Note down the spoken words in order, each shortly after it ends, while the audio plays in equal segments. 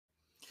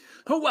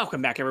Oh,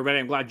 welcome back, everybody.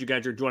 I'm glad you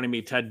guys are joining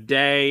me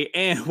today.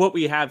 And what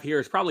we have here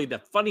is probably the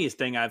funniest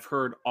thing I've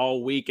heard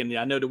all week. And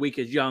I know the week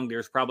is young.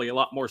 There's probably a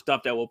lot more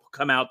stuff that will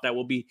come out that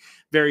will be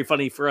very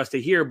funny for us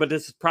to hear. But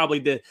this is probably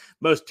the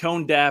most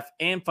tone deaf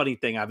and funny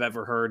thing I've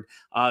ever heard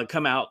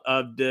come out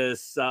of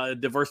this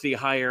diversity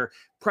hire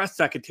press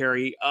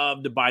secretary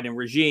of the Biden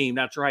regime.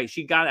 That's right.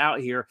 She got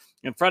out here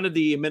in front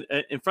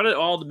of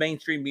all the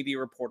mainstream media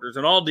reporters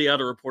and all the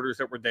other reporters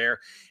that were there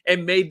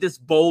and made this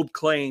bold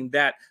claim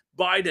that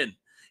Biden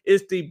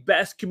is the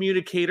best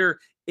communicator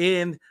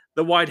in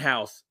the White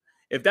House.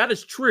 If that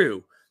is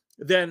true,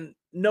 then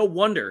no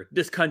wonder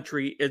this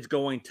country is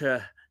going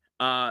down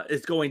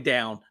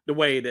the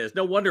way it is.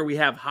 No wonder we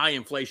have high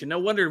inflation. No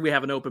wonder we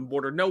have an open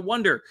border. No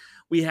wonder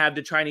we have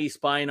the Chinese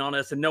spying on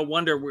us, and no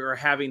wonder we're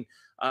having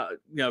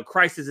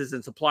crises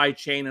in supply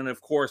chain. And of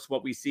course,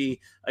 what we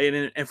see in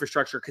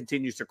infrastructure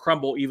continues to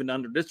crumble even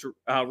under this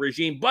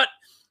regime. But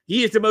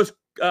he is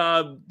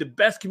the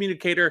best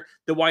communicator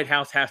the White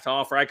House has to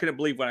offer. I couldn't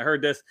believe when I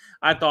heard this.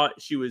 I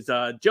thought she was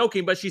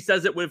joking, but she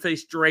says it with a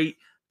straight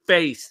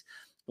face.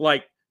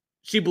 Like,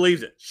 she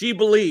believes it. She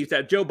believes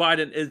that Joe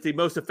Biden is the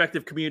most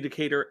effective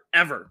communicator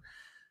ever.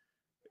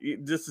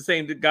 Just the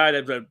same guy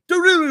that's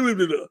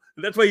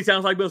what he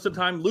sounds like most of the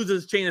time,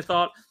 loses his chain of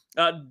thought,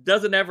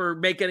 doesn't ever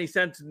make any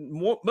sense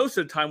most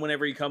of the time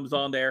whenever he comes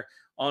on there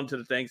onto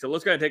the thing. So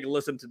let's go ahead and take a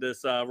listen to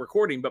this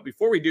recording. But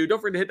before we do, don't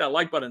forget to hit that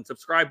like button,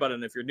 subscribe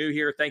button. If you're new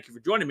here, thank you for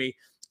joining me.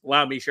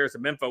 Allow me to share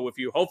some info with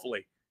you.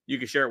 Hopefully you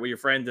can share it with your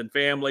friends and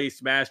family.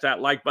 Smash that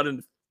like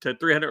button to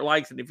 300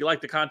 likes. And if you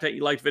like the content,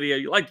 you like the video,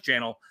 you like the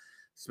channel,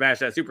 smash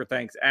that super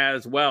thanks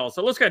as well.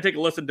 So let's go ahead and take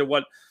a listen to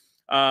what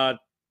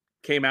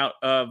came out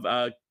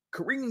of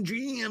Karine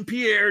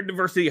Jean-Pierre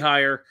diversity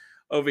hire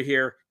over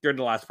here during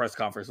the last press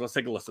conference. Let's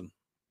take a listen.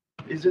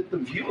 Is it the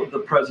view of the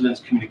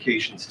president's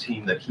communications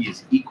team that he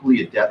is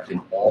equally adept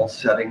in all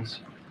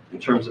settings in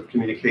terms of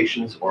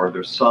communications, or are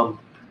there some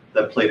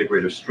that play to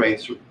greater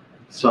strengths,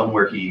 some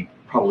where he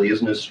probably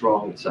isn't as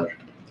strong, etc.?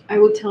 I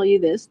will tell you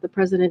this: the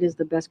president is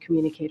the best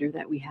communicator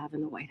that we have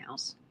in the White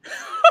House.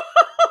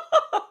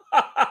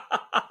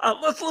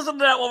 Let's listen to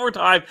that one more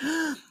time.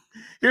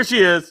 Here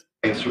she is.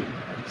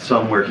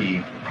 Some where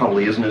he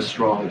probably isn't as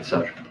strong,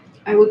 etc.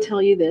 I will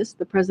tell you this: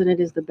 the president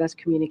is the best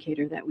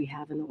communicator that we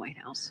have in the White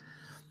House.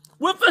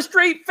 With a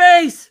straight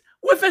face.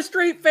 With a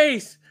straight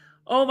face.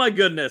 Oh my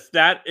goodness.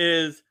 That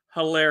is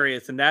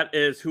hilarious. And that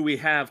is who we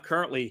have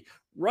currently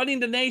running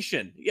the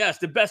nation. Yes,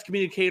 the best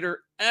communicator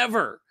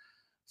ever.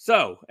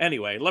 So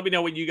anyway, let me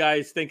know what you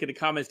guys think in the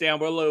comments down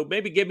below.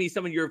 Maybe give me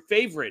some of your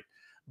favorite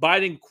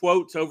Biden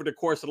quotes over the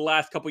course of the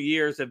last couple of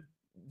years of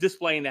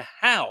displaying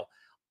how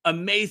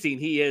amazing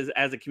he is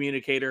as a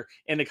communicator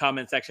in the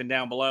comment section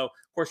down below.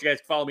 Of course, you guys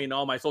can follow me on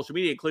all my social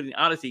media, including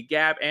Odysee,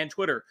 Gab, and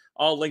Twitter.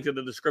 All linked in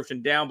the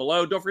description down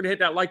below. Don't forget to hit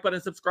that like button,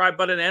 subscribe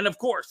button, and of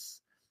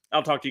course,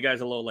 I'll talk to you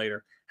guys a little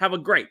later. Have a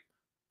great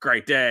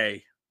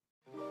day.